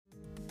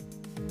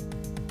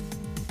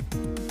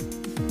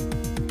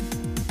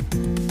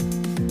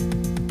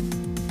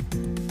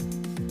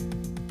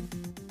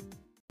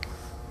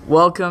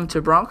Welcome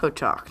to Bronco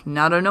Talk,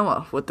 now to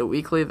Noah with the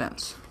weekly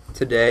events.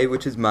 Today,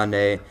 which is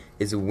Monday,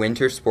 is a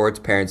winter sports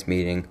parents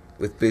meeting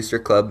with Booster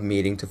Club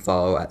meeting to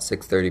follow at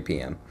 6:30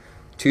 p.m.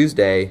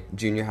 Tuesday,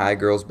 junior high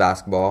girls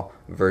basketball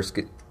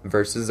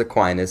versus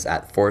Aquinas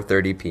at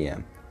 4:30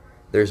 p.m.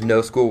 There's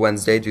no school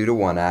Wednesday due to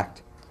One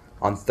Act.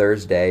 On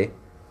Thursday,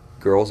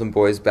 girls and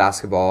boys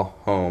basketball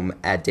home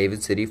at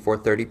David City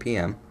 4:30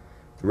 p.m.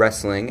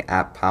 Wrestling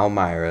at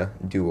Palmyra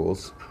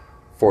duels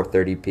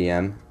 4:30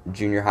 p.m.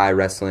 Junior high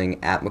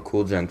wrestling at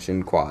McCool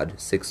Junction Quad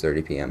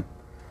 6:30 p.m.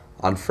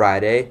 On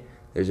Friday,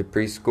 there's a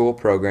preschool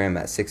program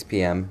at 6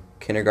 p.m.,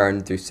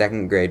 kindergarten through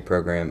second grade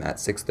program at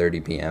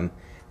 6:30 p.m.,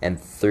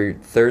 and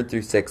third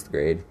through sixth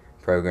grade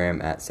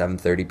program at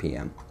 7:30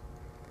 p.m.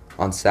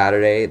 On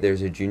Saturday,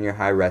 there's a junior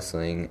high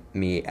wrestling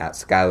meet at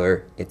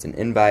Schuyler. It's an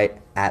invite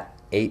at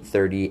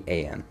 8:30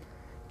 a.m.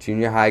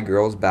 Junior high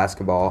girls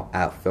basketball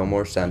at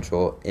Fillmore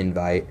Central,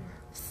 invite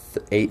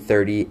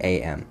 8:30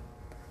 a.m.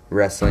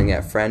 Wrestling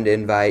at Friend,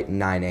 invite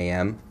 9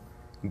 a.m.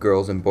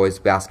 Girls and boys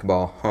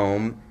basketball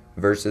home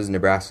versus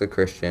Nebraska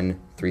Christian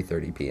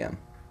 3:30 p.m.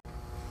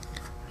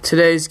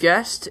 Today's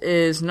guest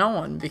is no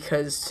one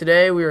because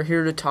today we are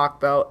here to talk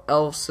about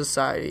Elf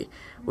Society.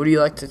 Would you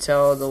like to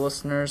tell the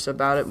listeners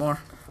about it more?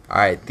 All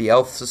right, the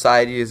Elf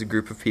Society is a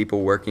group of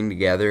people working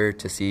together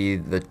to see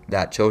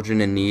that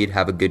children in need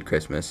have a good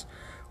Christmas.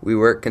 We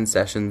work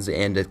concessions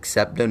and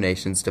accept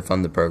donations to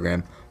fund the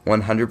program.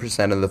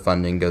 100% of the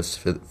funding goes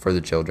for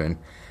the children.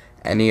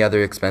 Any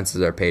other expenses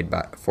are paid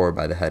for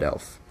by the head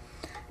elf.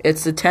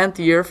 It's the 10th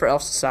year for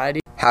Elf Society.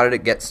 How did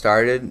it get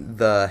started?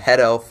 The head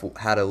elf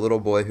had a little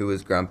boy who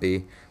was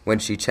grumpy. When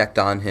she checked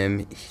on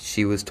him,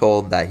 she was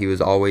told that he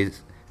was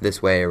always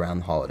this way around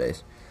the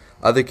holidays.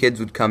 Other kids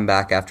would come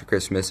back after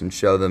Christmas and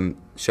show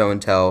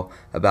and tell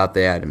about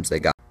the items they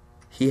got.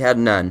 He had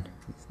none.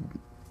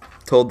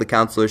 Told the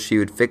counselor she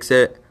would fix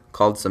it,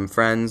 called some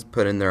friends,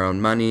 put in their own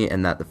money,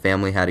 and that the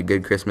family had a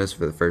good Christmas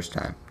for the first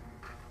time.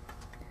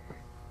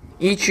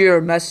 Each year,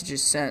 a message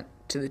is sent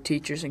to the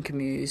teachers and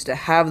communities to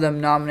have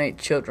them nominate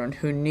children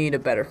who need a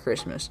better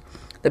Christmas.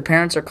 The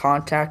parents are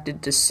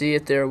contacted to see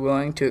if they are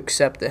willing to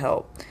accept the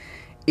help.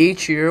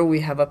 Each year,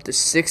 we have up to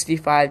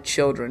 65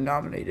 children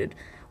nominated.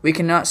 We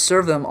cannot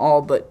serve them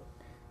all, but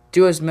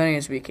do as many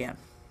as we can.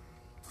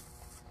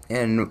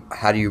 And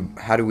how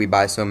do we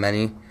buy so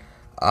many?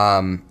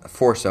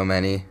 For so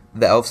many,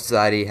 the Elf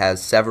Society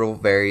has several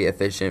very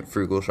efficient,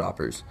 frugal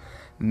shoppers.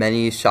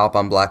 Many shop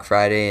on Black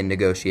Friday and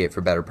negotiate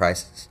for better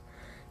prices.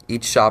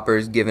 Each shopper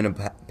is given a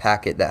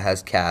packet that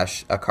has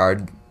cash, a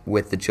card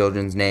with the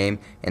children's name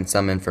and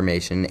some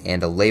information,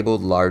 and a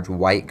labeled large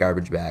white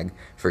garbage bag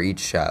for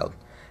each child.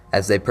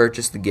 As they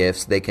purchase the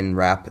gifts, they can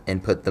wrap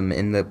and put them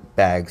in the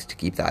bags to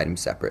keep the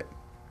items separate.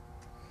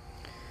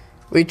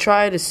 We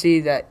try to see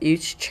that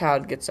each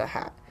child gets a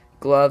hat,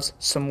 gloves,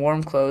 some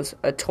warm clothes,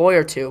 a toy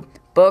or two,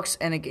 books,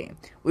 and a game.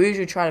 We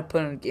usually try to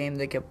put in a game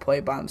they can play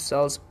by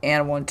themselves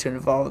and one to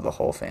involve the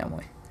whole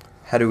family.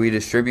 How do we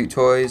distribute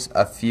toys?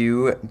 A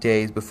few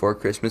days before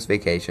Christmas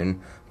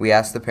vacation, we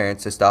ask the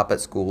parents to stop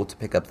at school to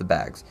pick up the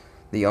bags.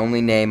 The only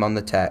name on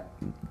the tag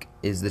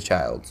is the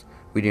child's.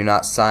 We do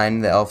not sign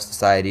the Elf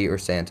Society or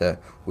Santa.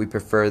 We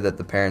prefer that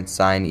the parents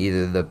sign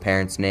either the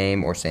parent's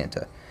name or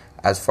Santa.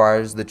 As far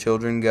as the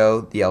children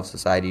go, the Elf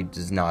Society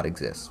does not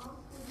exist.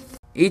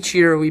 Each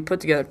year, we put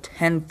together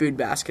 10 food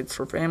baskets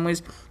for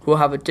families who will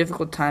have a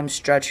difficult time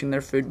stretching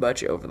their food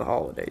budget over the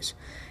holidays.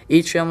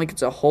 Each family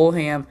gets a whole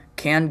ham,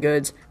 canned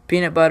goods,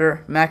 peanut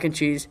butter, mac and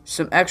cheese,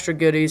 some extra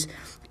goodies,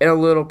 and a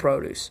little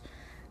produce.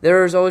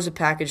 There is always a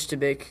package to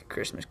bake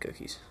Christmas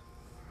cookies.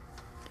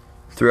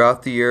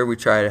 Throughout the year, we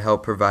try to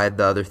help provide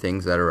the other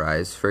things that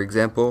arise. For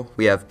example,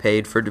 we have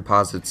paid for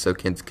deposits so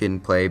kids can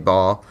play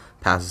ball,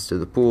 passes to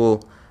the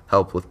pool,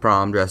 help with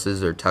prom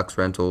dresses or tux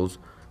rentals,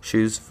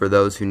 shoes for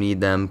those who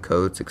need them,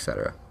 coats,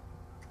 etc.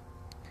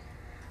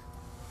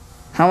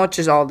 How much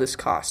does all this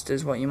cost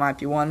is what you might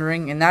be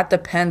wondering, and that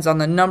depends on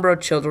the number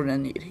of children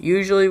in need.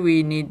 Usually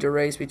we need to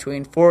raise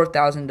between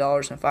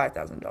 $4,000 and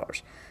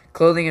 $5,000.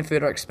 Clothing and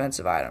food are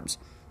expensive items.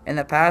 In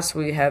the past,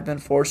 we have been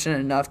fortunate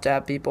enough to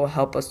have people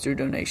help us through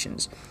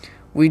donations.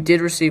 We did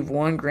receive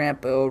one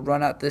grant, but it will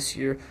run out this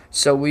year,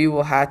 so we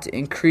will have to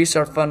increase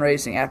our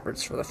fundraising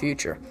efforts for the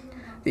future.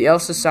 The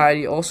Elf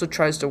Society also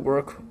tries to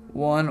work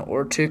 1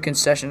 or 2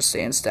 concession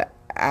stands to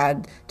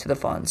add to the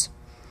funds.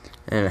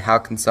 And how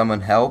can someone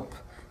help?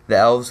 The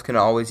elves can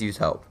always use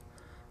help.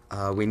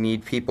 We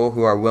need people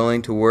who are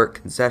willing to work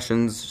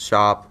concessions,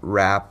 shop,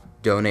 wrap,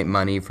 donate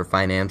money for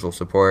financial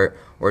support,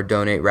 or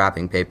donate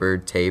wrapping paper,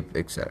 tape,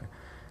 etc.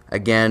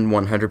 Again,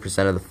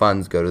 100% of the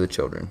funds go to the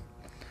children.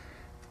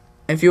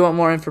 If you want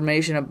more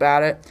information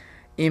about it,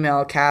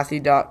 email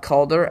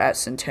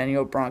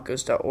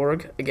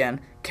Kathy.Calder@centennialbroncos.org. Again,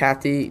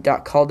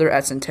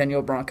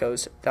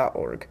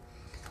 Kathy.Calder@centennialbroncos.org.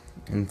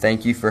 And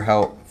thank you for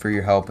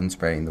your help in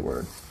spreading the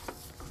word.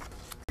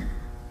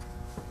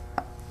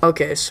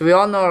 Okay, so we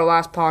all know our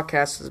last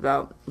podcast is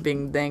about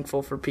being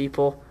thankful for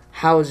people.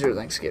 How was your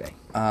Thanksgiving?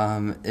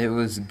 It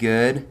was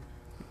good.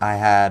 I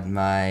had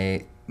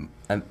my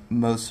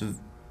most of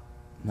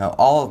no,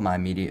 all of my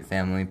immediate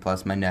family,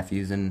 plus my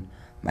nephews and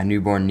my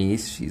newborn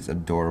niece. She's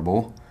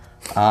adorable.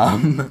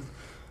 Um,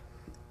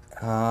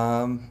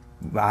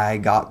 I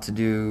got to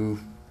do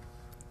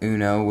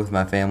Uno with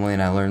my family,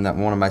 and I learned that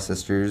one of my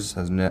sisters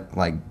has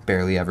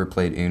barely ever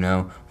played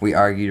Uno. We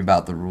argued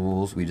about the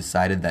rules. We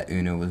decided that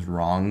Uno was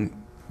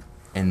wrong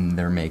in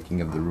their making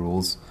of the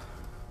rules,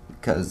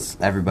 because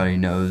everybody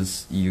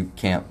knows you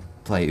can't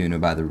play Uno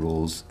by the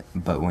rules,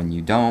 but when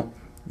you don't,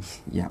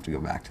 you have to go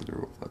back to the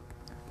rule book.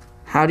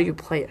 How do you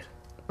play it?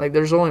 Like,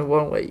 there's only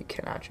one way you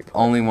can actually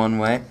play Only one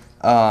way.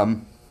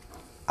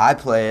 I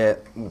play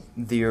it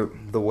the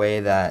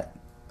way that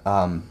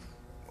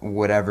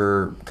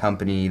whatever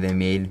company they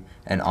made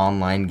an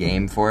online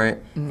game for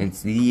it. Mm-hmm.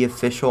 It's the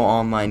official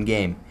online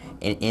game,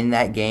 and in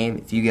that game,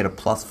 if you get a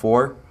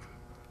 +4,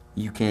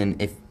 you can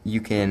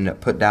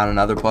put down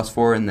another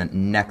 +4, and the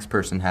next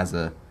person has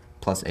a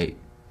 +8.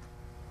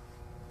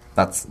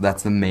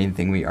 That's the main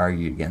thing we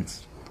argued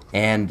against.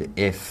 And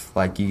if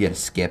you get a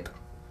skip,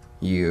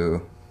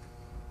 no,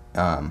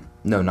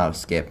 not a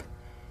skip.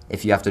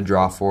 If you have to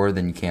draw 4,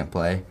 then you can't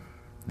play.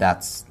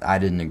 I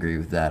didn't agree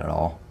with that at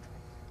all,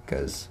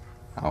 because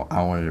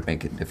I wanted to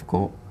make it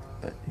difficult.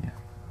 But yeah.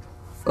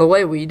 The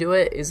way we do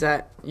it is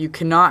that you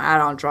cannot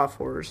add on draw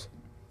 4s.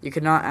 You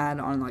cannot add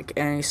on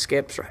any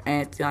skips or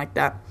anything like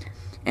that.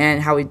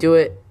 And how we do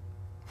it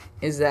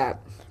is that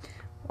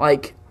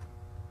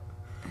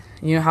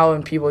you know how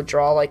when people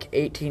draw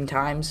 18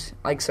 times,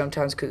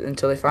 sometimes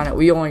until they find it,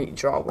 we only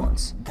draw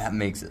once. That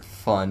makes it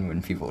fun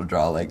when people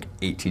draw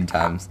 18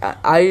 times.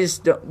 I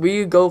just don't,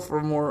 we go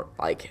for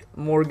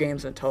more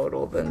games in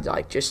total than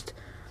just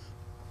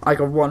a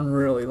one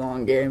really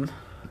long game.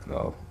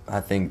 Oh, I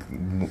think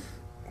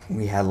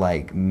we had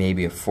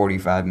maybe a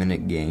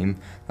 45-minute game.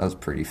 That was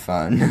pretty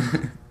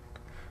fun.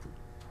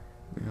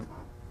 Yep.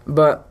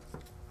 But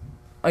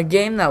a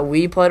game that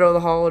we played over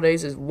the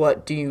holidays is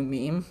What Do You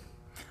Meme?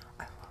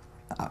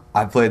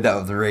 I played that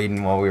with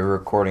Raiden while we were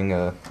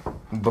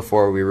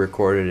before we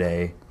recorded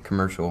a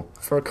commercial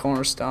for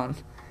Cornerstone.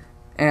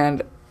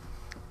 And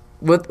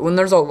when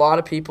there's a lot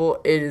of people,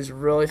 it is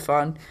really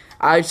fun.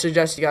 I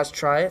suggest you guys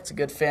try it. It's a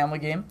good family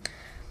game.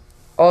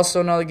 Also,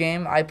 another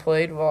game I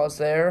played while I was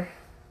there.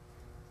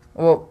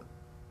 Well,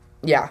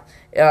 yeah,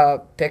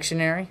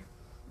 Pictionary.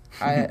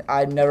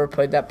 I'd never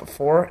played that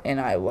before, and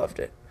I loved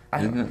it.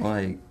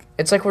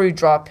 It's where you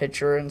draw a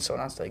picture and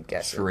someone has to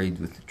guess charades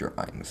with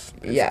drawings.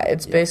 Yeah,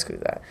 it's basically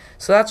that.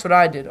 So that's what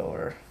I did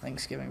over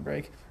Thanksgiving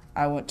break.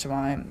 I went to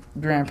my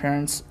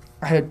grandparents.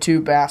 I had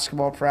 2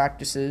 basketball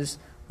practices.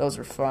 Those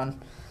were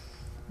fun.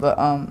 But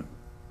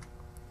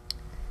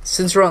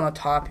since we're on the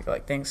topic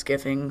of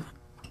Thanksgiving,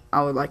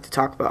 I would like to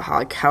talk about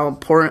how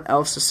important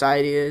Elf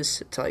Society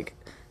is to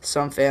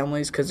some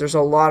families, because there's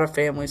a lot of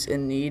families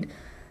in need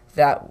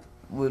that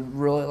would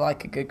really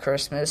like a good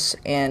Christmas,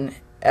 and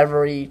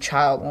every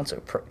child wants a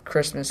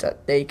Christmas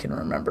that they can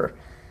remember.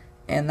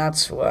 And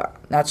that's why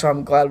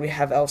I'm glad we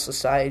have Elf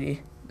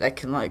Society that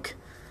can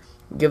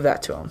give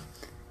that to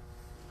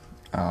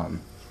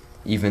them.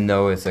 Even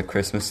though it's a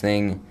Christmas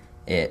thing,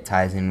 it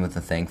ties in with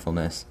the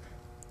thankfulness.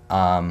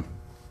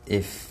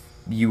 If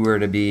you were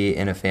to be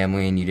in a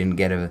family and you didn't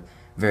get a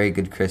very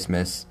good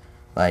Christmas,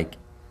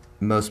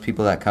 most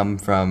people that come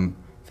from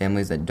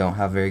families that don't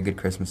have very good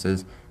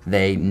Christmases,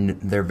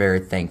 they're very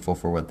thankful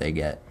for what they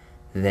get.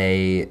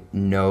 They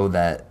know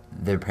that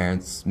their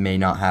parents may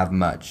not have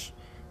much,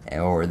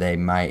 or they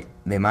might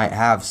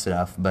have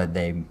stuff, but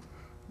they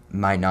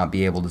might not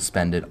be able to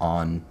spend it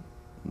on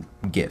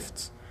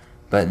gifts.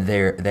 But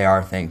they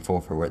are thankful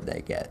for what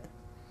they get.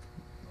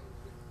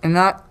 And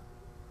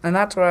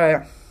that's what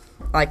I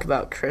like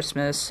about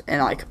Christmas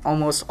and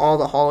almost all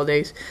the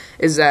holidays,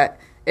 is that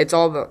it's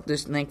all about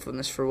this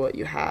thankfulness for what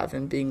you have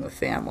and being with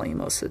family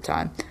most of the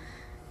time.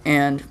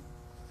 And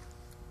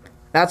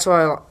that's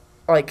why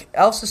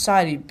Elf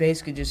Society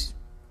basically just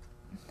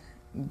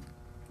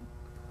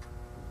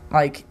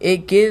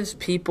it gives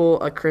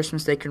people a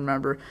Christmas they can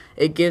remember.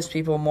 It gives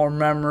people more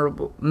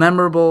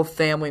memorable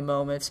family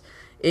moments.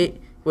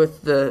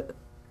 With the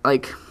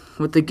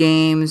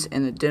games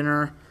and the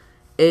dinner,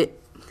 it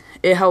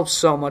helps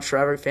so much for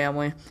every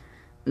family.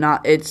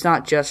 It's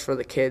not just for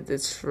the kids,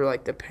 it's for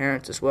the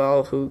parents as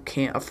well, who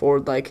can't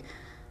afford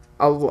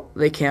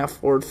they can't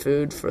afford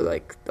food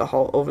for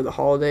over the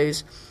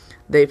holidays.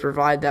 They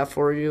provide that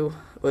for you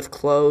with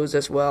clothes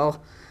as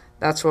well.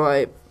 That's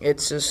why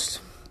it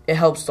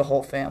helps the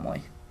whole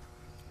family.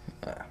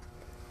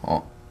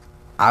 Well,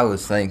 I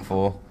was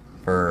thankful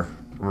for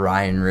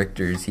Ryan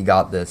Richter's. He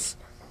got this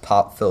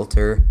pop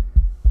filter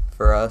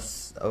for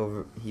us.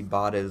 He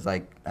bought it. It was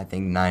I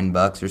think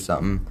 $9 or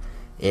something.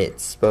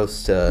 It's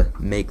supposed to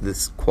make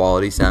this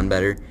quality sound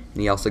better.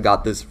 And he also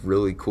got this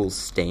really cool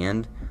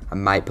stand. I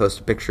might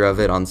post a picture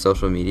of it on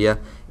social media.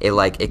 It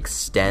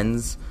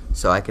extends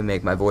so I can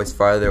make my voice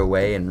farther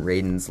away and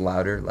Raiden's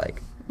louder.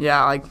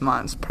 Yeah,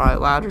 mine's probably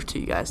louder to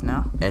you guys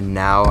now. And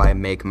now I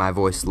make my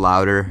voice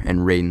louder and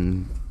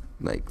Raiden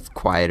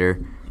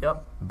quieter.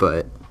 Yep.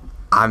 But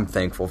I'm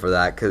thankful for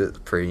that because it's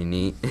pretty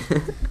neat.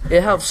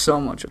 It helps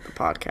so much with the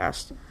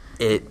podcast.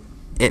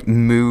 it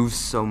moves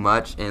so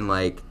much, and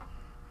like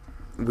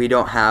we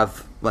don't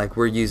have like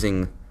we're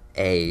using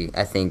I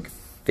think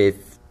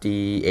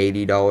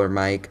 $50-$80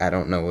 mic. I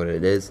don't know what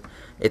it is.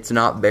 It's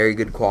not very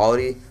good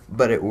quality,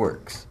 but it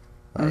works.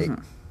 Like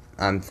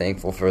I'm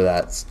thankful for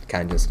that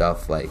kind of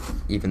stuff. Like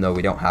even though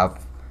we don't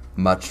have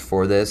much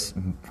for this,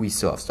 we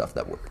still have stuff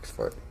that works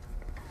for it.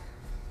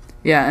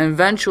 Yeah, and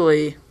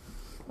eventually,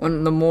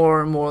 when the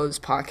more and more this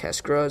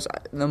podcast grows,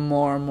 the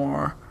more and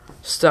more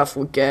stuff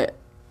we'll get,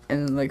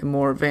 and like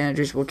more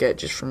advantages we'll get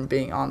just from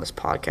being on this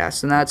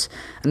podcast. And that's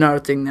another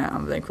thing that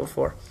I'm thankful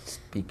for.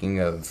 Speaking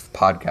of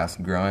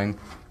podcast growing,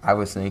 I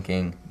was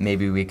thinking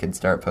maybe we could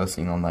start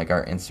posting on like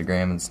our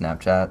Instagram and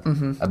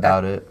Snapchat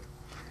about it.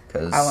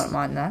 'Cause, I wouldn't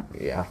mind that.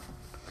 Yeah.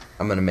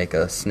 I'm going to make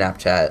a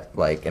Snapchat,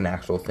 like an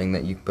actual thing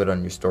that you can put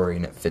on your story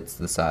and it fits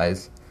the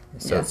size.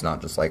 So it's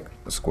not just like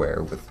a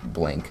square with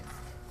blank.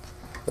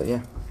 But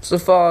yeah. So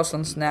follow us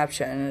on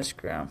Snapchat and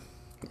Instagram.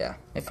 Yeah.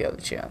 If you have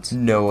the chance.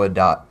 Noah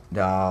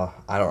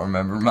I don't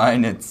remember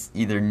mine. It's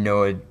either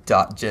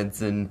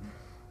Noah.Jensen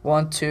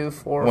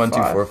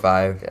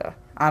 1245. Yeah.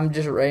 I'm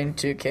just rating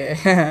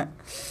 2K.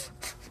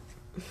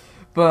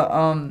 But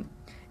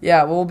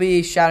yeah, we'll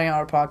be shouting out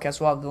our podcast.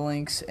 We'll have the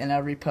links in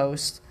every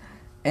post.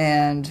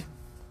 And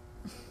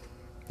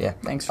yeah.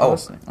 Thanks for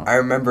listening. I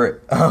remember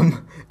it.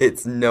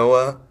 It's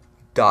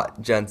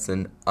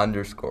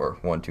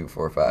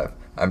Noah.Jensen_1245.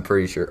 I'm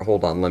pretty sure.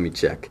 Hold on, let me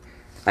check.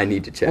 I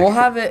need to check. We'll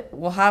have it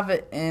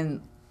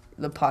in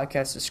the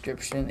podcast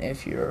description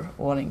if you're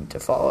wanting to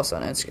follow us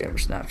on Instagram or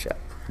Snapchat.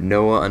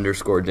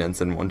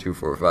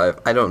 Noah_Jensen1245.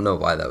 I don't know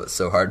why that was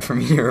so hard for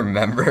me to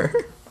remember.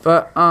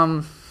 But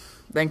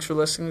thanks for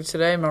listening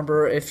today.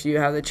 Remember, if you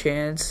have the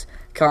chance,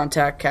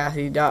 contact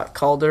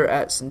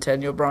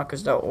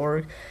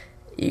Kathy.Calder@centennialbroncos.org.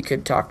 You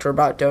could talk to her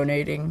about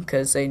donating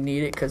because they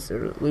need it because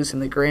they're losing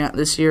the grant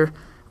this year.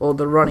 Well,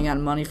 they're running out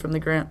of money from the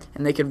grant,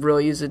 and they could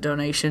really use a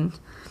donation.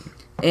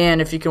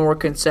 And if you can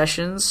work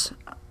concessions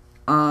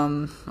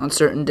on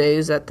certain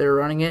days that they're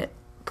running it,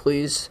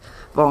 please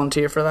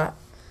volunteer for that.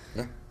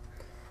 Yeah.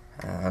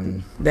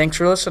 Thanks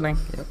for listening.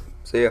 Yep.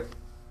 See ya.